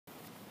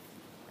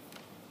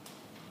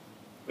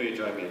Will you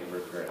join me in the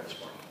word of prayer this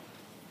morning?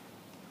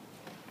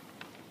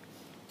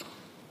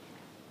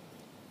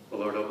 O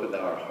Lord, open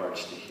thou our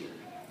hearts to hear.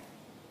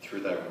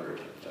 Through thy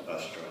word, to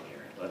us draw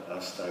near. Let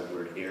us thy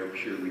word air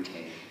pure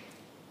retain.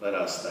 Let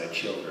us thy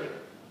children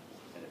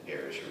and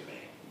heirs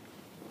remain.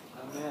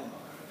 Amen.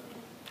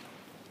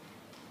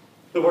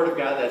 The word of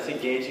God that's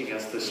engaging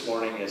us this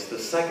morning is the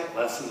second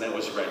lesson that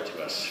was read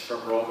to us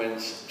from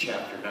Romans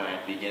chapter 9,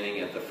 beginning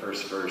at the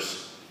first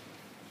verse.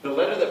 The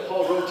letter that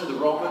Paul wrote to the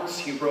Romans,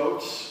 he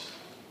wrote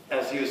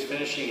as he was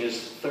finishing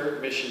his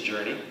third mission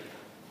journey,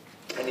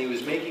 and he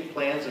was making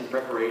plans and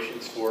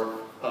preparations for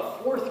a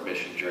fourth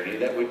mission journey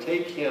that would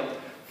take him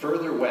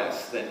further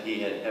west than he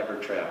had ever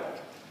traveled.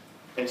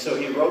 And so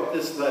he wrote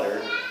this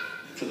letter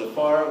to the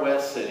far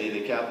west city,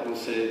 the capital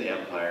city of the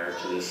empire,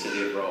 to the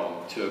city of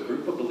Rome, to a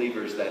group of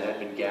believers that had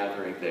been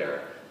gathering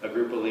there, a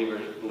group of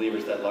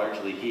believers that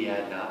largely he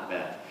had not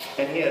met.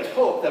 And he had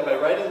hoped that by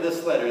writing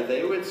this letter,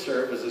 they would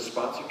serve as a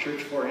sponsor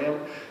church for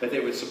him, that they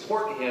would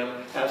support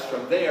him, as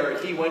from there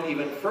he went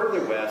even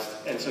further west,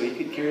 and so he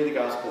could carry the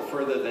gospel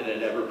further than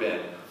it had ever been,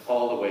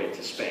 all the way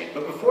to Spain.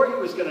 But before he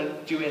was going to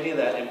do any of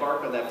that,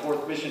 embark on that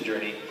fourth mission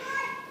journey,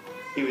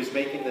 he was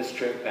making this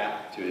trip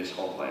back to his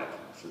homeland.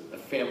 It's a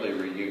family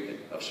reunion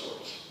of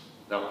sorts.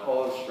 Now,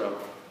 Paul is from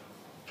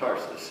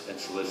Tarsus in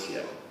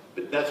Cilicia.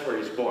 But that's where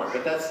he's born.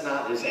 But that's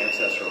not his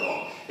ancestral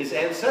home. His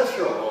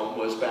ancestral home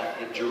was back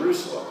in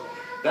Jerusalem.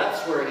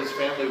 That's where his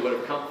family would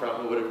have come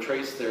from and would have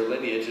traced their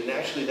lineage. And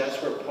actually,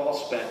 that's where Paul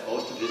spent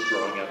most of his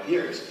growing up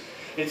years.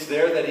 It's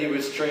there that he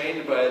was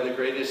trained by the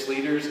greatest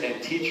leaders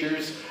and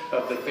teachers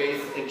of the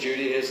faith in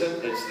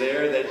Judaism. It's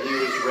there that he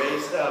was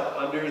raised up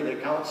under the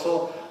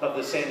council of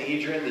the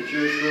Sanhedrin, the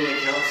Jewish ruling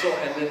council,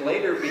 and then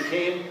later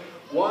became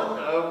one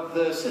of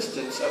the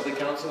assistants of the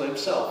council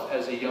himself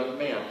as a young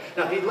man.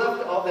 Now, he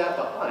left all that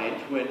behind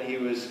when he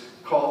was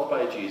called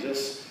by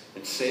Jesus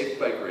and saved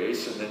by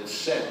grace and then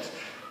sent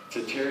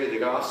to carry the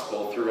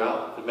gospel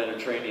throughout the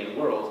Mediterranean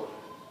world.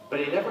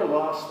 But he never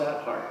lost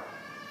that heart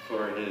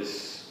for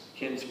his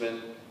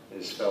kinsmen,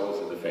 his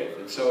fellows in the faith.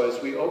 And so as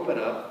we open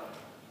up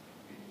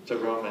to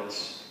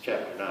Romans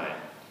chapter 9,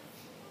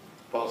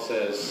 Paul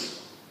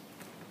says,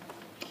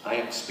 I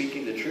am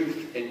speaking the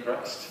truth in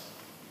Christ.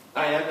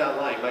 I am not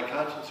lying. My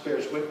conscience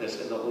bears witness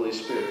in the Holy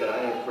Spirit that I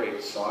have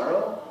great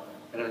sorrow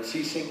and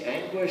unceasing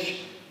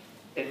anguish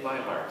in my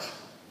heart.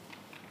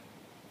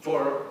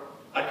 For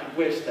I could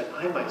wish that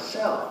I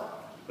myself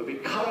would be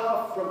cut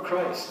off from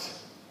Christ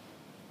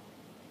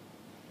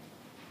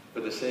for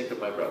the sake of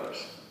my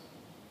brothers,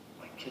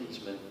 my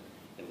kinsmen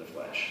in the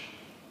flesh.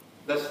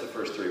 That's the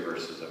first three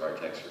verses of our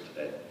text for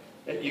today.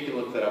 And you can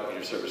look that up in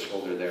your service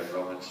folder there in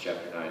Romans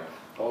chapter 9.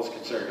 Paul's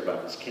concerned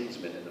about his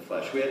kinsmen in the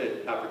flesh. We had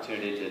an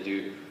opportunity to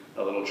do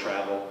a little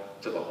travel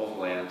to the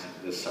homeland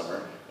this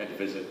summer and to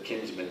visit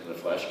kinsmen in the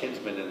flesh,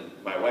 kinsmen in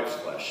my wife's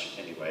flesh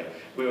anyway.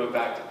 We went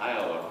back to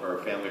Iowa for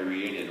a family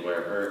reunion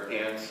where her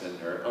aunts and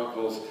her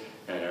uncles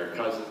and her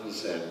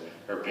cousins and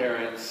her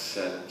parents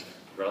and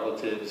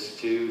relatives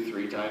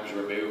 2-3 times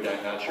removed,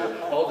 I'm not sure,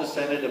 all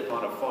descended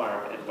upon a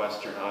farm in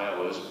western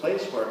Iowa. It was a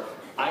place where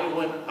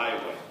Iwan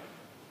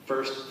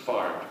first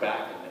farmed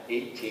back in the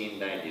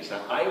 1890s.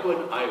 Now,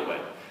 Iwan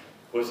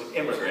was an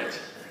immigrant,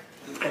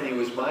 and he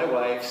was my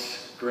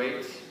wife's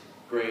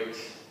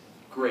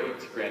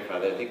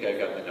great-great-great-grandfather. I think I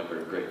got the number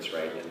of greats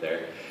right in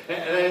there.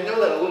 And I know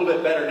that a little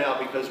bit better now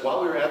because while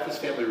we were at this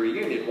family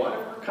reunion, one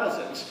of her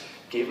cousins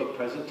gave a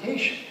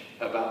presentation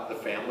about the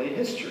family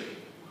history.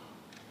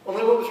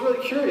 Only what was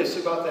really curious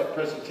about that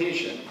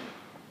presentation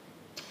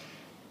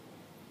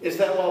is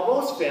that while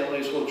most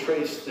families will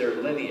trace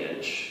their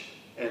lineage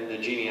and the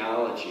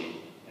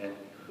genealogy and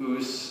who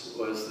was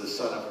the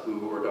son of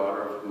who or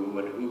daughter of who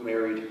and who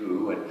married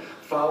who and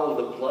follow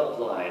the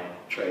bloodline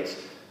trace,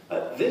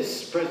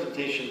 this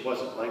presentation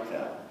wasn't like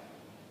that.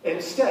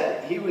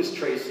 Instead, he was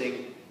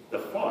tracing the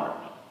farm,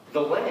 the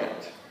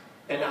land,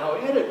 and how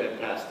it had been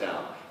passed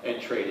down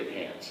and traded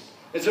hands.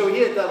 And so he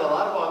had done a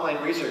lot of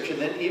online research and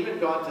then even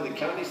gone to the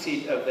county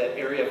seat of that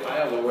area of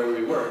Iowa where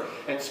we were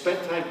and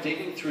spent time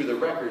digging through the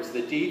records,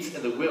 the deeds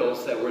and the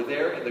wills that were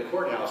there in the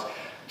courthouse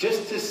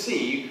just to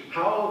see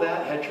how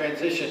that had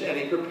transitioned. And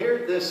he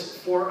prepared this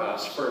for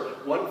us,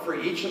 for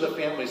each of the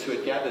families who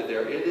had gathered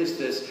there. It is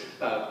this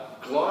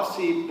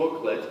glossy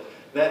booklet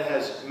that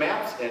has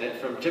maps in it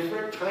from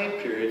different time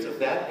periods of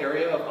that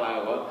area of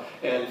Iowa,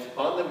 and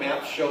on the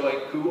map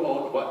showing who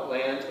owned what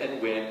land and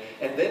when,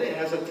 and then it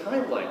has a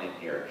timeline in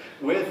here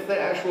with the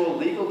actual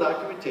legal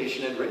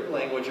documentation and written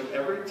language of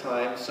every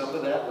time some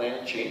of that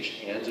land changed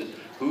hands and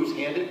whose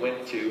hand it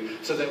went to,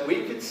 so that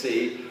we could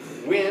see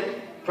when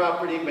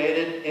property made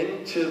it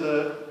into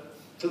the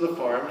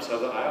farms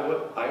of the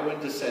Iowan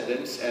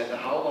descendants and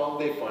how long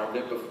they farmed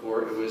it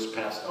before it was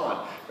passed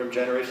on from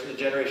generation to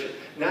generation.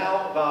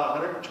 Now, about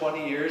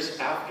 120 years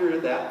after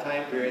that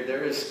time period,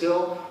 there is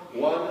still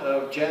one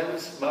of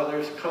Jen's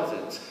mother's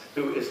cousins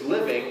who is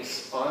living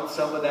on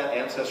some of that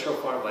ancestral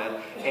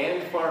farmland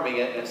and farming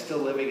it and still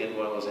living in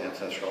one of those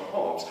ancestral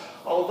homes.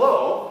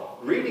 Although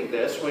reading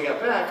this, when we got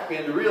back, we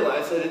had to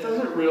realize that it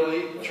doesn't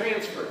really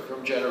transfer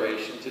from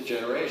generation to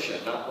generation,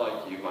 not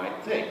like you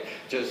might think,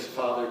 just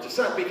father to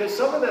son. Because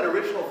some of that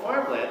original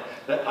farmland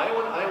that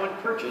Iwan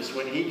purchased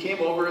when he came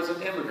over as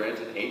an immigrant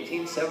in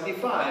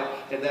 1875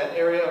 in that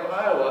area of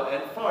Iowa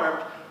and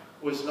farmed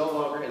was no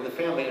longer in the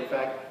family. In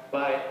fact,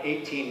 by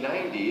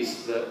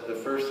 1890s, the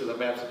first of the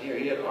maps in here,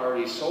 he had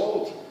already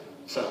sold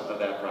some of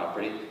that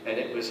property, and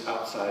it was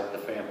outside the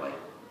family.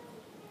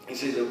 You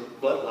see, the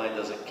bloodline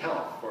doesn't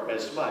count for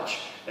as much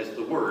as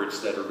the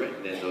words that are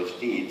written in those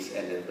deeds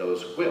and in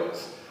those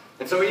wills.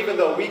 And so even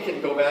though we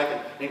can go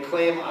back and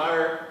claim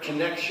our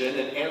connection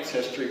and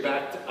ancestry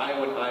back to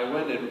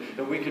Iwan,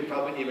 and we could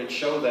probably even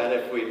show that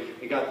if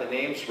we got the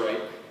names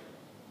right,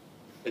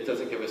 it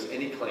doesn't give us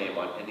any claim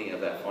on any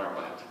of that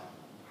farmland.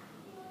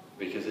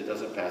 Because it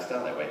doesn't pass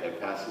down that way.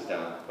 It passes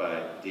down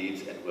by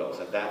deeds and wills.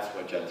 And that's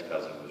what Jen's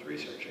cousin was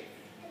researching.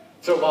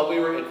 So while we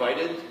were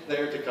invited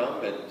there to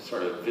come and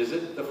sort of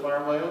visit the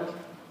farmland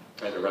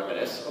and to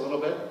reminisce a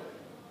little bit,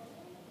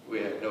 we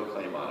had no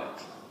claim on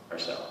it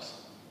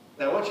ourselves.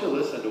 Now I want you to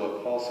listen to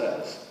what Paul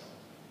says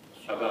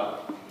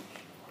about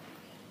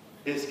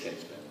his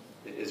kinsmen,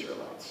 the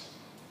Israelites.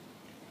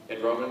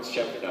 In Romans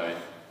chapter 9,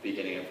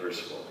 beginning at verse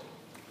 4.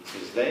 He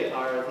says, they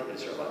are the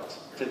Israelites.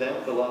 To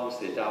them belongs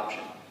the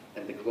adoption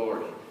and the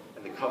glory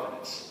and the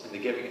covenants and the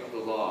giving of the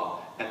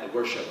law and the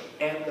worship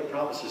and the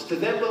promises. To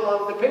them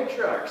belong the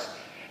patriarchs.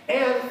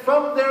 And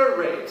from their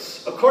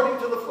race,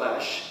 according to the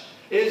flesh,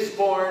 is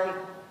born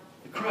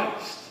the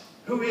Christ,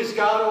 who is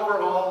God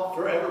over all,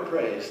 forever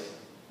praised.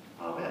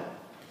 Amen.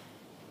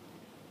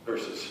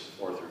 Verses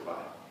 4 through 5.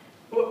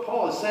 What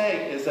Paul is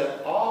saying is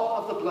that all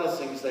of the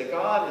blessings that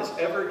God has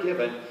ever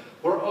given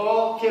were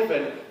all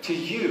given to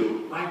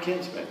you, my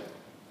kinsmen.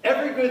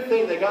 Every good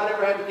thing that God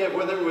ever had to give,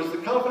 whether it was the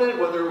covenant,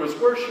 whether it was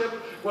worship,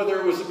 whether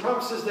it was the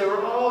promises, they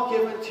were all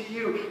given to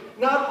you.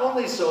 Not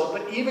only so,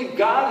 but even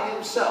God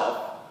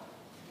himself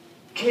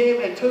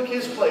came and took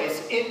his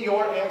place in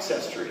your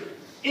ancestry,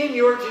 in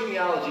your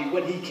genealogy,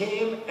 when he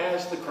came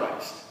as the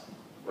Christ.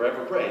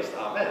 Forever praised.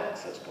 Amen,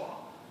 says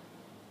Paul.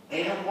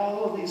 They have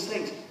all of these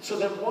things. So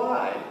then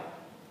why,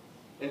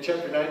 in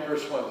chapter 9,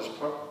 verse 1, does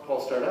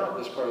Paul start out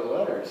this part of the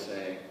letter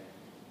saying,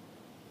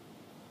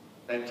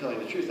 I'm telling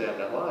the truth, I am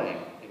not lying.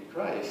 In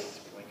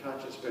Christ, my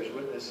conscience bears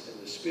witness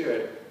in the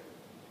Spirit,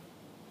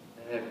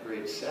 and I have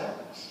great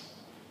sadness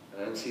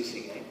and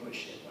unceasing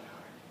anguish in my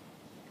heart.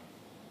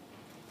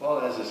 Paul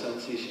has this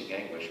unceasing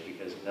anguish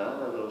because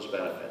none of those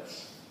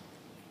benefits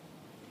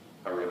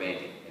are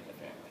remaining in the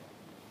family.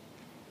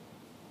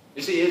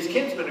 You see, his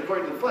kinsmen,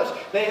 according to the flesh,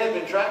 they had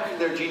been tracking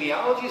their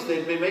genealogies.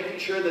 They'd been making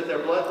sure that their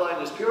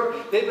bloodline is pure.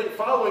 They'd been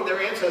following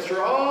their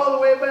ancestor all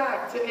the way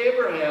back to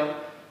Abraham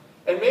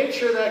and made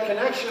sure that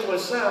connection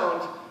was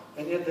sound,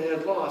 and yet they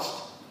had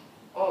lost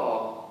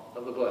all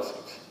of the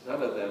blessings.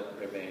 None of them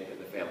remained in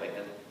the family.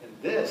 And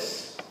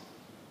this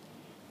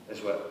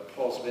is what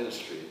Paul's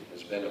ministry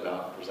has been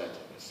about presenting.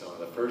 So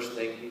the first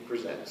thing he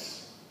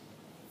presents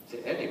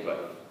to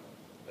anybody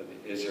of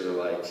the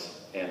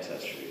Israelites'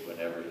 ancestry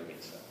whenever he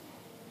meets them.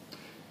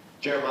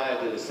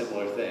 Jeremiah did a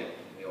similar thing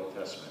in the Old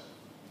Testament.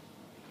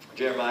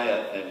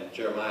 Jeremiah, in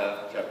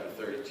Jeremiah chapter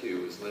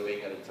 32, was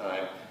living at a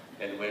time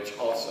in which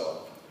also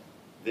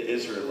the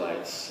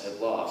Israelites had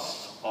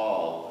lost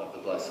all of the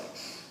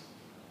blessings.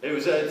 It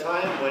was at a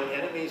time when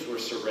enemies were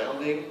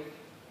surrounding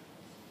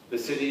the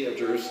city of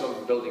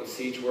Jerusalem, building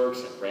siege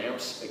works and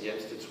ramps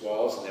against its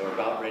walls, and they were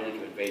about ready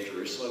to invade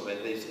Jerusalem.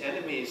 And these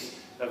enemies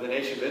of the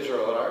nation of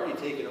Israel had already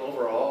taken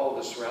over all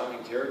the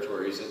surrounding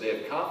territories, and they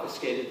had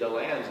confiscated the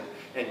land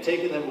and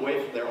taken them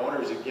away from their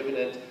owners and given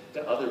it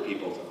to other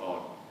people to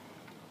own.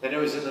 And it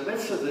was in the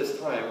midst of this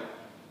time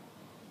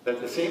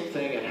that the same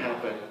thing had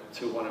happened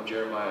to one of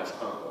Jeremiah's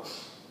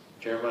uncles.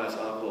 Jeremiah's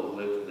uncle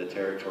lived in the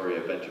territory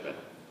of Benjamin.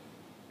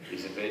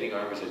 These invading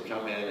armies had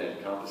come in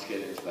and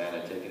confiscated his land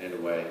and taken it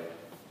away,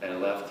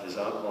 and left his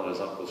uncle and his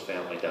uncle's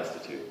family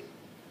destitute.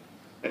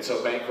 And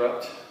so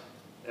bankrupt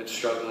and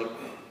struggling,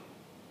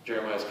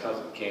 Jeremiah's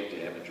cousin came to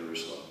him in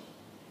Jerusalem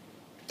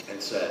and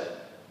said,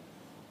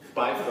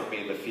 buy from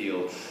me the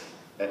field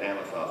at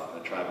Anathoth in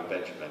the tribe of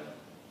Benjamin,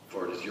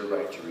 for it is your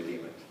right to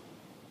redeem it.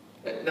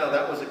 And now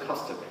that was a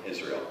custom in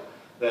Israel,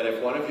 that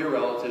if one of your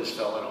relatives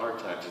fell in hard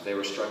times, if they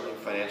were struggling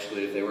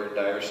financially, if they were in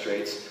dire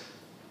straits,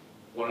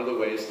 one of the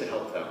ways to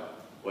help them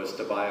was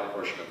to buy a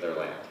portion of their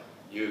land.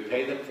 You would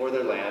pay them for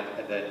their land,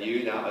 and then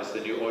you now, as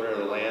the new owner of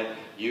the land,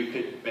 you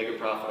could make a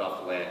profit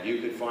off the land. You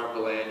could farm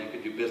the land, you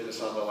could do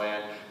business on the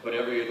land,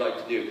 whatever you'd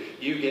like to do.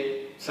 You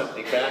get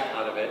something back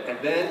out of it, and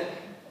then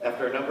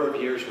after a number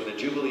of years, when the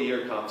Jubilee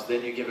year comes,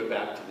 then you give it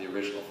back to the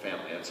original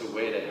family. It's a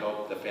way to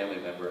help the family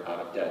member out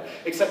of debt.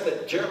 Except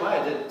that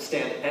Jeremiah didn't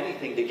stand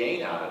anything to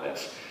gain out of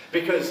this,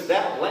 because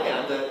that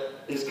land that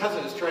his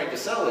cousin is trying to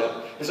sell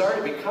him has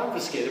already been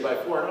confiscated by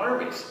foreign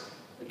armies.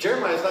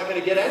 Jeremiah's not going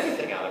to get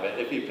anything out of it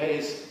if he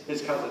pays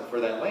his cousin for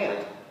that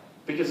land,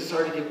 because it's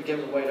already been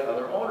given away to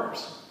other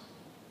owners.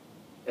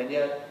 And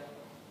yet,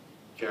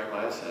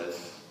 Jeremiah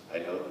says, I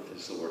know that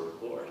this is the word of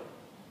the Lord.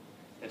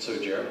 And so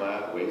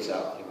Jeremiah weighs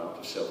out the amount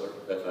of silver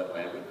that that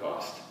land would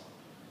cost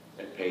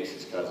and pays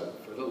his cousin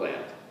for the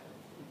land,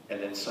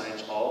 and then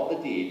signs all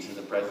the deeds in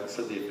the presence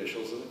of the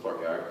officials in the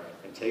courtyard,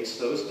 and takes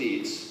those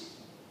deeds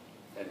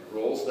and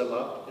rolls them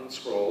up in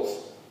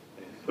scrolls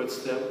and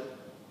puts them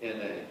in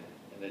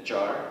a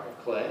jar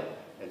of clay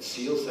and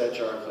seals that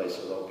jar of clay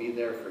so they'll be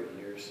there for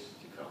years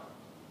to come.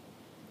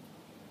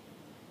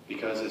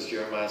 Because as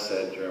Jeremiah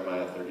said,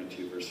 Jeremiah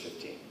 32 verse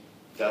 15,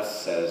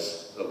 thus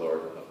says the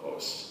Lord of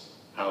hosts,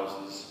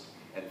 houses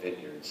and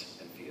vineyards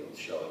and fields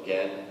shall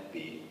again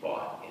be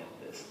bought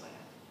in this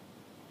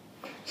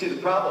land. See,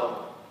 the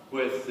problem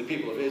with the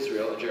people of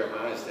Israel in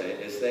Jeremiah's day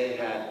is they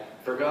had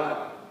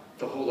forgotten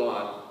to hold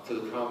on to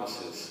the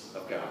promises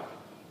of God.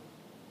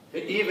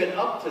 Even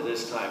up to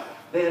this time,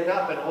 they had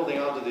not been holding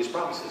on to these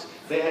promises.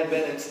 They had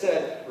been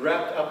instead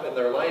wrapped up in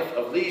their life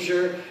of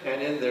leisure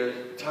and in their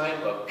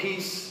time of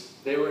peace.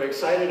 They were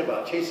excited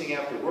about chasing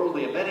after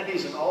worldly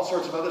amenities and all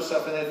sorts of other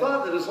stuff. And they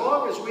thought that as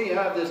long as we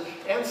have this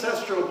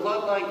ancestral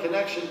bloodline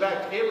connection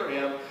back to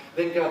Abraham,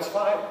 then God's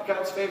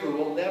favor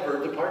will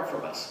never depart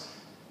from us.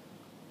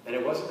 And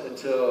it wasn't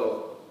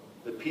until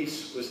the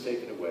peace was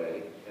taken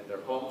away and their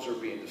homes were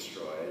being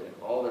destroyed and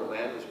all their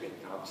land was being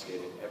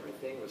confiscated,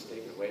 everything was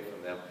taken away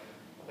from them,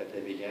 that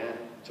they began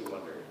to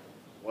wonder,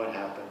 what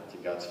happened to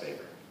God's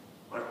favor?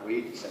 Aren't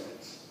we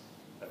descendants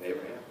of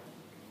Abraham?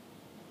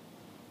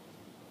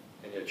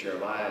 And yet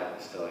Jeremiah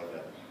is telling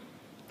them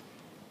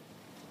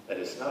that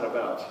it's not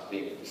about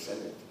being a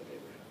descendant of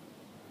Abraham.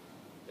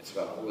 It's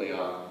about holding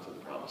on to the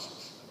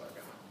promises of our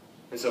God.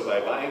 And so by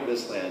buying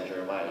this land,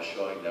 Jeremiah is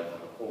showing them how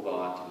to hold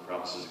on to the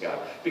promises of God.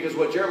 Because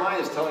what Jeremiah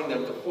is telling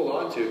them to hold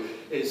on to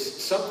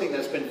is something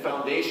that's been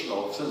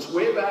foundational since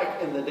way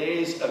back in the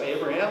days of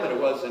Abraham, and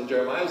it was in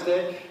Jeremiah's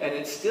day, and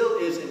it still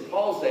is in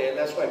Paul's day, and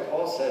that's why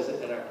Paul says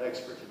it in our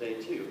text for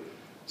today too.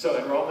 So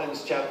in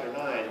Romans chapter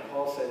 9,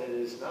 Paul said it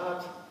is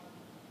not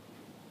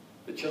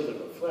the children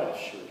of the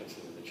flesh who are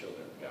considered the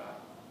children of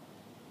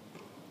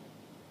God,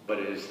 but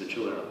it is the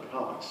children of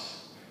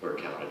promise who are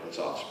counted as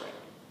offspring.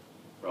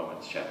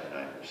 Romans chapter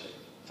 9, verse 8.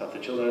 It's not the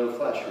children of the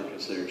flesh who are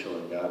considered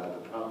children of God,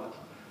 but the promise.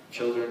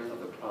 Children of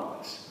the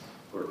promise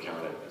who are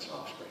counted as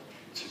offspring.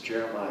 And so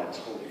Jeremiah is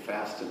holding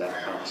fast to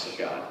that promise of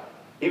God.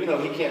 Even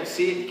though he can't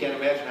see it, he can't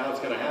imagine how it's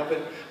going to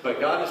happen, but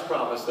God has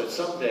promised that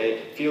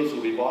someday fields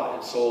will be bought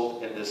and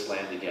sold in this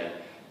land again.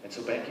 And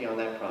so banking on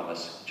that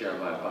promise,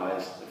 Jeremiah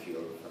buys the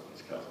field from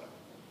his cousin.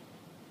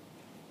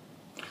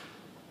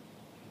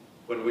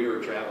 When we were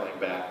traveling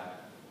back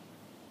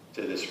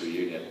to this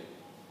reunion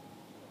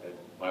at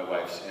my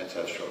wife's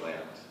ancestral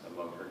land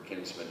among her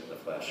kinsmen in the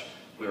flesh,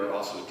 we were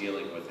also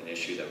dealing with an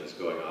issue that was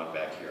going on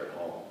back here at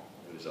home.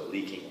 It was a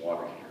leaking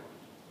water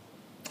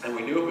heater. And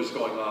we knew it was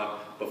going on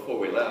before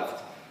we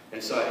left.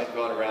 And so I had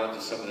gone around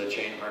to some of the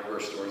chain hardware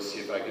stores to see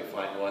if I could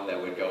find one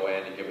that would go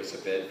in and give us a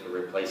bid for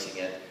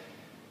replacing it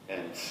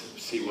and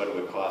see what it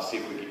would cost, see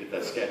if we could get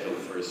that scheduled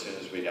for as soon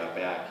as we got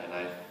back. And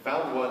I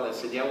found one that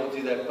said, yeah, we'll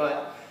do that,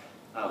 but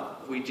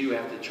we do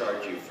have to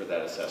charge you for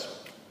that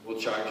assessment. We'll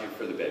charge you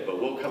for the bid,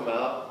 but we'll come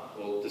out,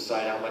 we'll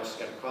decide how much it's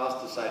going to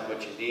cost, decide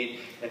what you need,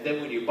 and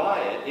then when you buy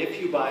it,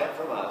 if you buy it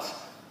from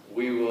us,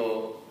 we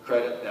will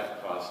credit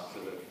that cost to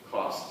the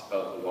cost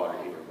of the water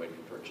heater when you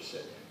purchase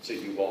it, so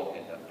you won't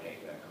end up paying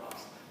that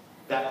cost.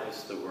 That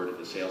was the word of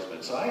the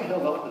salesman. So I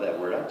held on to that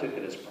word. I took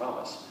it as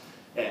promise.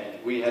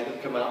 And we had them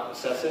come out and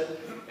assess it,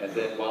 and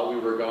then while we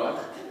were gone,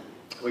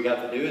 we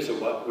got the news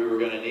of what we were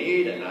going to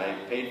need, and I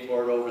paid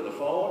for it over the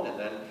phone, and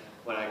then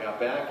when I got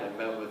back and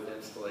met with the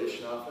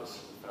installation office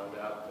and found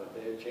out that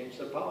they had changed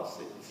their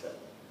policy, he said,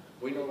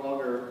 we no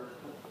longer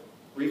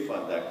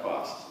refund that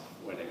cost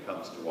when it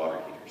comes to water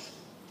heaters.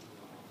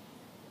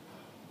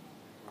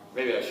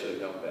 Maybe I should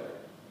have known better.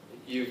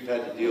 You've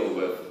had to deal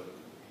with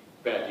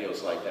bad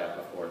deals like that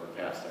before in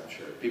the past, I'm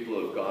sure. People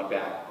who have gone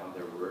back on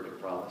their word and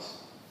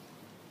promise.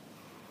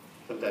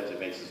 Sometimes it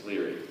makes us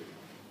leery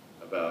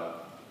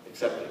about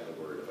accepting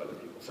the word of other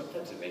people.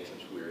 Sometimes it makes us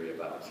weary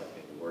about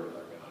accepting the word of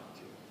our God.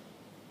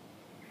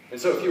 And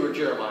so if you were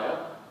Jeremiah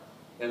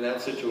in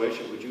that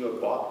situation, would you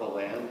have bought the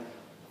land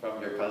from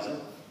your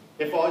cousin?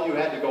 If all you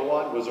had to go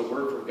on was a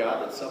word from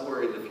God that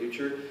somewhere in the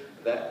future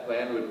that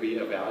land would be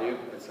of value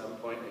at some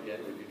point, again,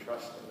 would you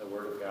trust in the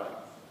word of God?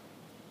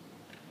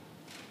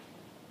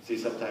 See,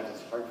 sometimes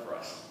it's hard for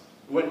us.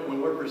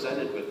 When we're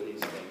presented with these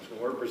things,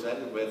 when we're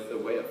presented with the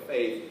way of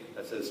faith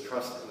that says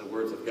trust in the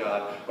words of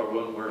God, or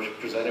when we're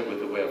presented with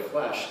the way of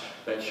flesh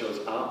that shows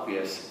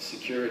obvious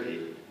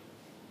security,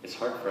 it's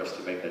hard for us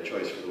to make that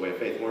choice for the way of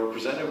faith. When we're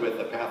presented with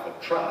the path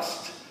of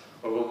trust,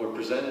 or when we're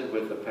presented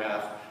with the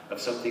path of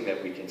something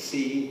that we can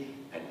see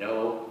and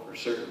know for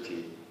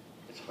certainty,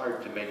 it's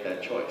hard to make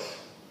that choice.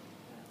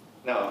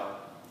 Now,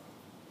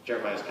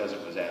 Jeremiah's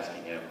cousin was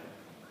asking him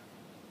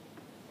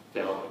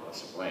to help him with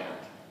some land.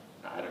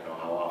 Now, I don't know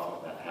how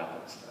often that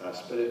happens to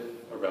us, but if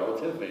a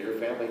relative or your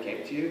family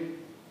came to you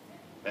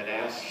and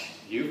asked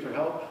you for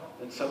help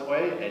in some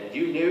way, and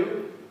you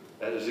knew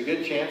that there's a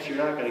good chance you're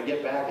not going to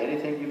get back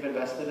anything you've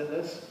invested in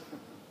this,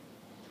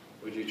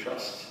 would you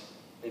trust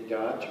in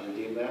God to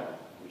redeem that?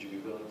 Would you be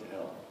willing to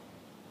help?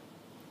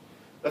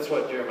 That's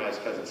what Jeremiah's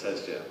cousin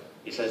says to him.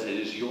 He says, it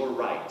is your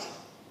right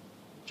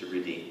to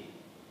redeem.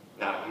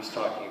 Now, he's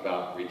talking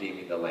about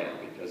redeeming the land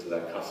because of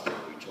that custom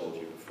we told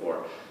you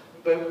before.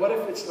 But what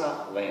if it's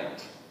not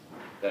land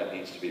that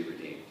needs to be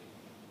redeemed?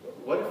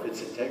 What if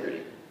it's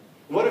integrity?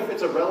 What if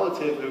it's a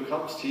relative who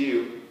comes to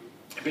you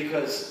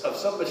because of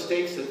some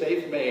mistakes that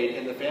they've made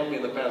in the family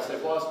in the past?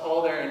 They've lost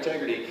all their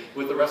integrity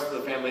with the rest of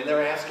the family, and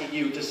they're asking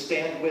you to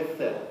stand with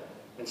them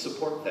and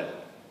support them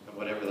in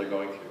whatever they're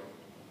going through.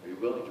 Are you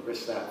willing to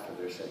risk that for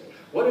their sake?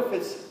 What if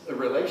it's a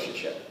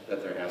relationship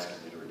that they're asking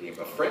you to redeem?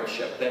 A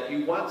friendship that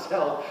you once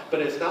held,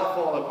 but it's now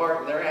fallen apart,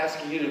 and they're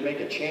asking you to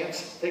take a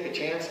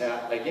chance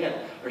at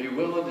again. Are you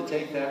willing to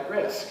take that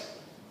risk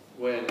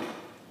when,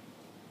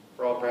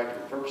 for all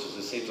practical purposes,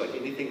 it seems like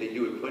anything that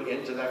you would put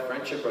into that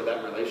friendship or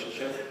that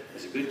relationship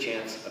is a good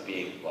chance of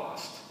being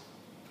lost?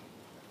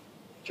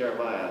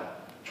 Jeremiah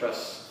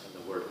trusts in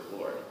the word of the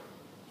Lord,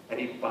 and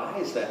he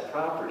buys that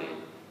property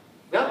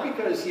not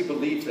because he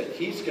believes that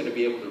he's going to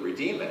be able to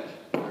redeem it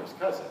for his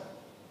cousin,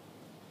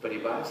 but he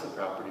buys the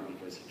property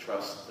because he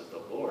trusts that the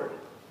Lord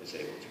is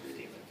able to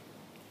redeem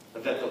it.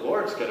 And that the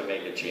Lord's going to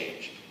make a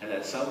change, and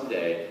that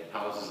someday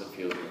houses and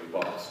fields will be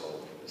bought and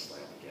sold in this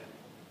land again.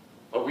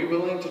 Are we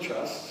willing to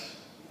trust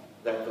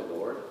that the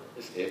Lord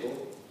is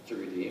able to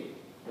redeem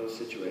those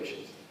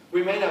situations?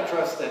 We may not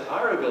trust in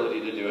our ability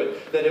to do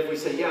it, that if we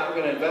say, yeah, I'm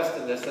going to invest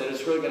in this, that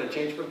it's really going to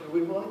change, but are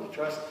we willing to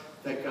trust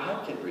that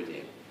God can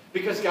redeem?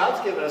 Because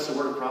God's given us a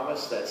word of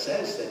promise that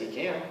says that he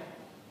can.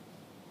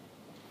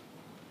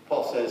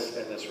 Paul says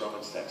in this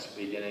Romans text,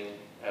 beginning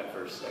at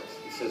verse 6,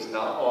 he says,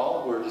 not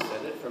all were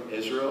descended from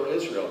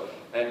Israel,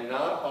 and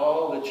not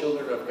all the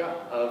children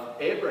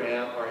of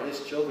Abraham are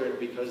his children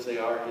because they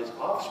are his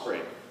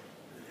offspring.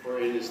 For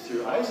it is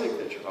through Isaac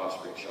that your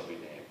offspring shall be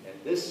named. And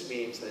this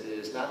means that it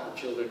is not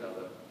the children of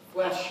the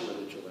flesh who are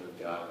the children of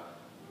God,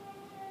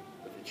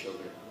 but the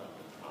children of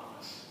the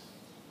promise.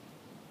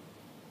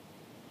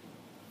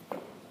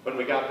 When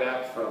we got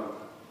back from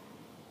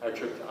our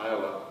trip to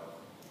Iowa,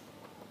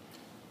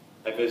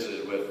 I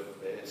visited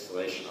with the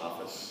installation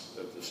office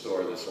of the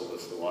store that sold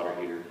us the water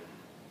heater.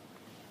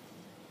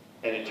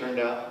 And it turned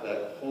out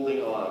that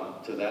holding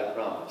on to that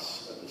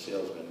promise of the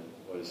salesman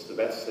was the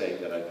best thing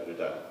that I could have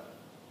done.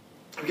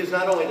 Because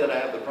not only did I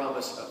have the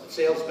promise of the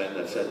salesman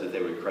that said that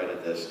they would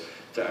credit this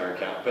to our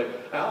account, but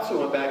I also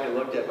went back and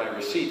looked at my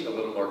receipt a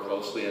little more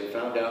closely and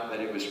found out that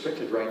it was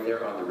printed right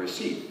there on the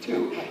receipt,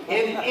 too,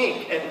 in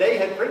ink, and they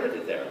had printed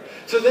it there.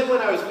 So then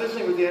when I was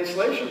visiting with the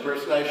installation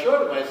person, I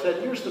showed him, I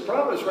said, here's the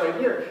promise right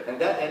here, and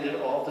that ended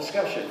all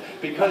discussion.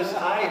 Because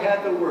I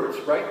had the words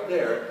right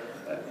there,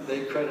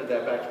 they credited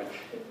that back to me.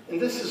 And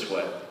this is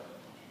what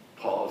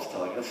Paul is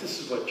telling us,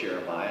 this is what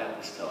Jeremiah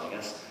is telling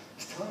us.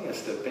 He's telling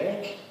us to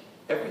bank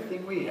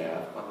everything we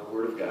have on the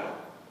Word of God.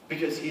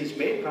 Because he has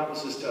made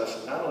promises to us,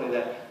 and not only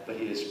that, but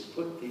he has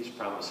put these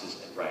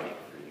promises in writing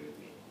for you and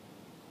me.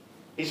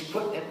 He's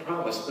put in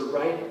promise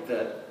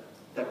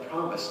that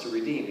promise to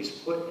redeem. He's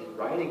put in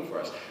writing for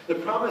us. The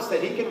promise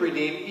that he can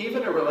redeem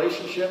even a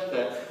relationship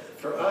that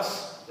for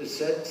us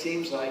it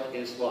seems like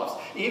is lost.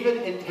 Even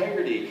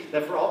integrity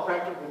that for all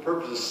practical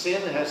purposes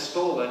sin has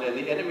stolen and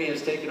the enemy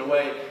has taken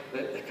away.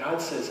 That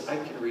God says, I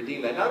can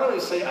redeem that. Not only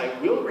say I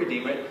will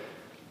redeem it,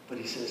 but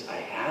he says, I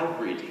have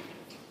redeemed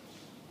it.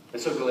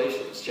 And so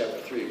Galatians chapter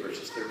 3,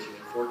 verses 13 and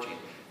 14,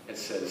 it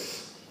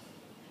says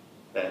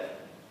that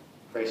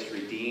Christ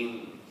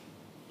redeemed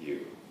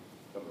you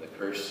from the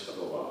curse of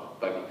the law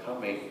by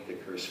becoming the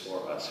curse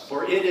for us.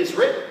 For it is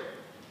written,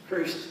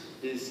 cursed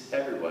is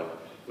everyone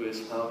who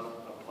is hung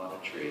upon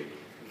a tree.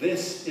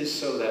 This is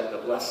so that the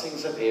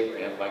blessings of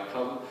Abraham might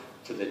come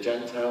to the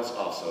Gentiles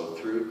also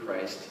through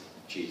Christ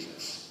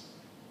Jesus,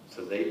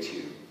 so they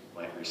too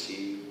might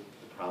receive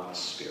the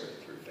promised Spirit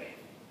through faith.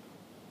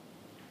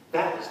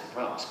 That is the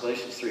promise,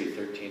 Galatians 3,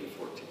 13 and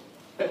 14.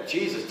 That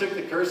Jesus took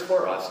the curse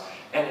for us,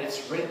 and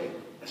it's written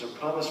as a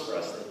promise for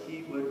us that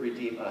he would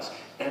redeem us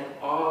and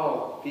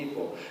all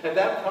people. And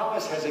that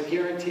promise has a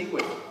guarantee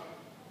with it.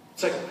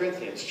 2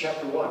 Corinthians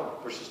chapter 1,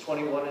 verses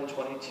 21 and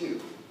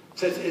 22.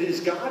 Says, it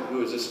is God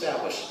who has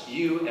established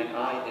you and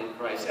I in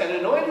Christ and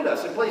anointed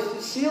us and placed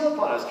his seal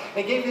upon us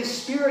and gave his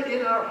Spirit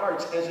in our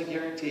hearts as a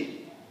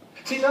guarantee.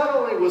 See, not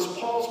only was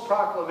Paul's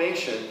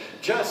proclamation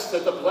just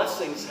that the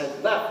blessings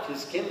had left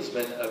his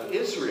kinsmen of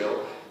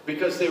Israel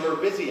because they were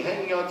busy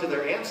hanging on to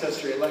their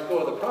ancestry and let go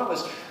of the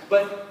promise,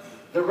 but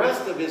the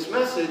rest of his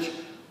message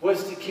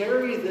was to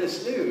carry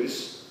this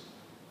news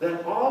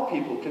that all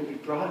people could be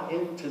brought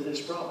into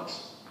this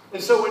promise.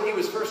 And so when he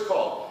was first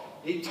called,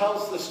 he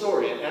tells the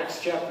story in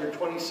Acts chapter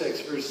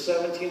 26, verse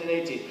 17 and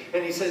 18.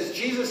 And he says,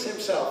 Jesus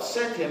himself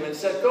sent him and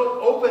said, go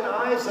open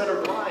eyes that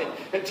are blind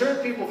and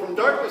turn people from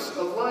darkness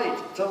to light,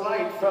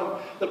 from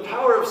the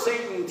power of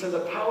Satan to the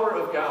power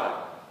of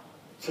God,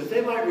 so they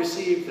might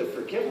receive the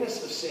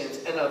forgiveness of sins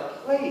and a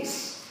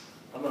place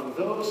among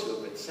those who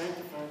have been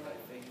sanctified by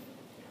faith.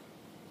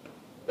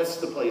 That's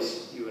the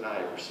place you and I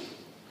have received.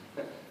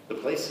 The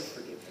place of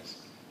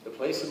forgiveness. The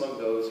place among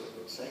those who have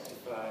been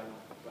sanctified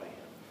by him.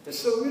 And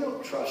so we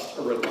don't trust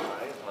or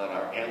rely on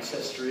our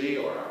ancestry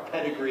or our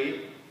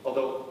pedigree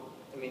Although,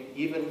 I mean,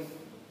 even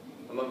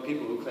among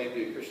people who claim to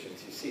be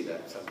Christians, you see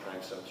that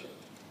sometimes, don't you?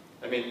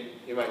 I mean,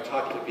 you might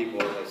talk to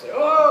people and they say,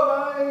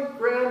 oh, my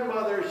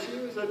grandmother, she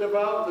was a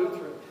devout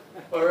Lutheran.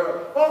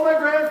 Or, oh, my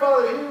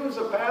grandfather, he was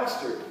a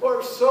pastor.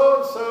 Or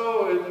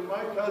so-and-so, and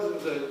my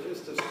cousin's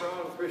just a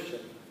strong Christian.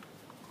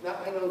 Now,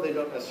 I know they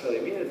don't necessarily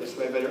mean it this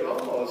way, but it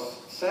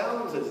almost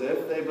sounds as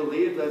if they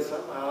believe that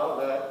somehow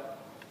that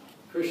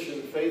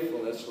Christian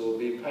faithfulness will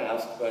be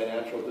passed by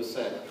natural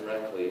descent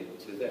directly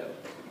to them.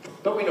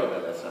 But we know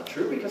that that's not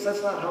true, because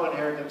that's not how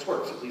inheritance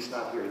works, at least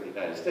not here in the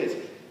United States.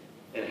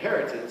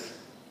 Inheritance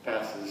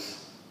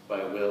passes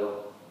by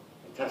will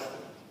and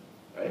testament,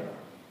 right?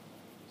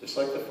 Just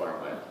like the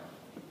farmland.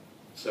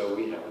 So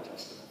we have a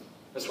testament.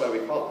 That's why we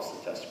call this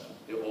the Testament,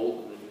 the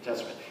Old and the New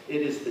Testament.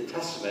 It is the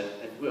testament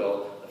and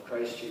will of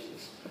Christ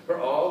Jesus, for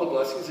all the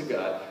blessings of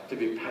God to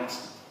be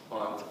passed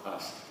on to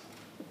us.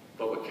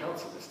 But what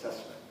counts in this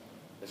testament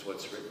is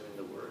what's written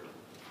in the Word,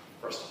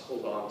 for us to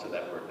hold on to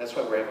that Word. That's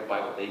why we're having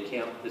Bible Day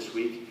Camp this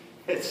week.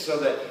 It's so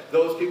that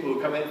those people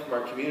who come in from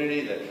our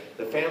community,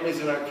 the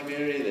families in our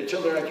community, the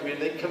children in our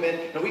community, they come in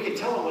and we can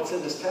tell them what's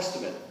in this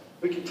testament.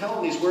 We can tell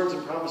them these words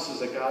and promises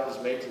that God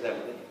has made to them.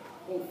 And they can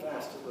hold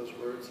fast to those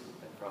words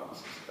and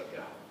promises of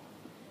God.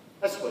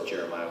 That's what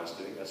Jeremiah was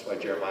doing. That's why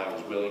Jeremiah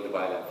was willing to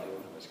buy that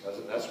field from his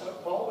cousin. That's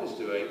what Paul was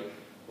doing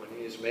when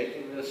he is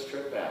making this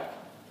trip back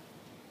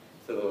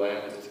to the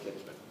land of his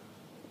kinsmen.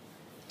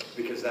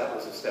 Because that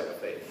was a step of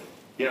faith.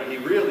 You know, he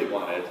really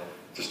wanted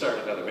to start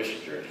another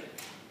mission journey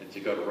and to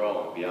go to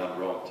Rome, beyond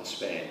Rome to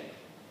Spain.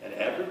 And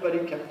everybody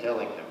kept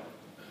telling him,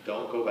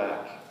 don't go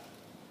back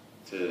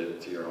to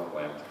your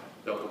homeland.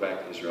 Don't go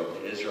back to Israel.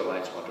 The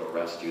Israelites want to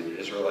arrest you. The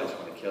Israelites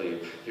want to kill you.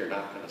 You're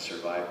not going to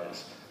survive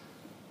this.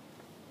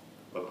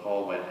 But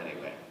Paul went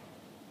anyway.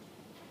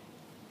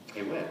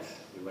 He went.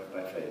 He went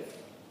by faith.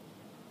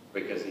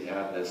 Because he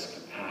had this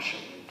compassion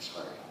in his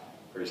heart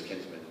for his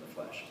kinsmen in the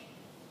flesh.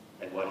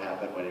 And what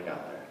happened when he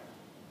got there?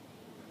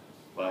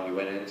 Well, he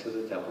went into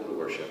the temple to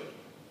worship,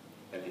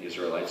 and the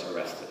Israelites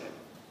arrested him.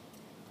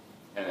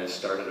 And it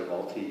started a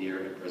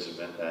multi-year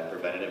imprisonment that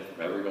prevented him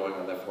from ever going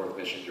on that fourth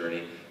mission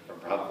journey, from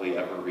probably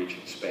ever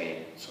reaching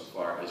Spain, so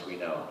far as we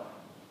know.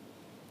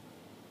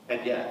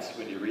 And yet,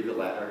 when you read the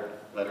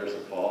letters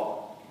of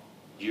Paul,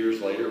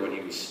 years later, when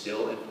he was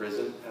still in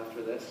prison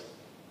after this,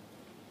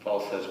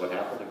 Paul says, what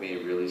happened to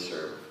me really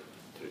served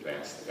to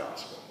advance the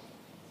gospel.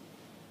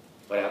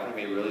 What happened to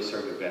me really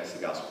served to advance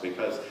the gospel,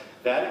 because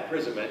that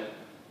imprisonment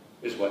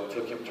is what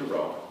took him to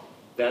Rome.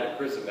 That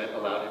imprisonment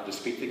allowed him to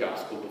speak the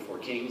gospel before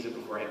kings and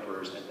before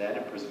emperors, and that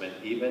imprisonment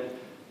even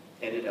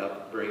ended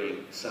up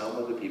bringing some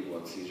of the people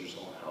in Caesar's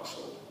own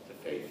household to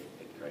faith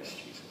in Christ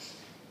Jesus.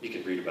 You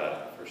can read about it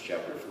in the first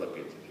chapter of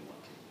Philippians if you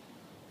want to.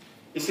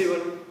 You see,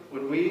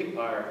 when we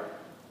are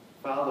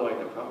following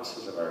the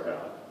promises of our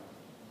God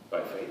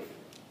by faith,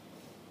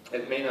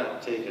 it may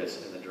not take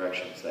us in the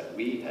directions that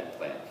we had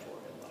planned for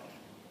in life,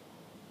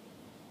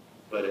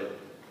 but it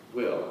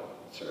will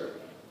serve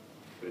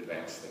to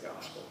advance the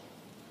gospel.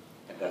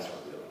 And that's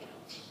what really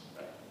counts,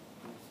 right?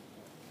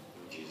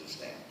 In Jesus'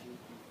 name.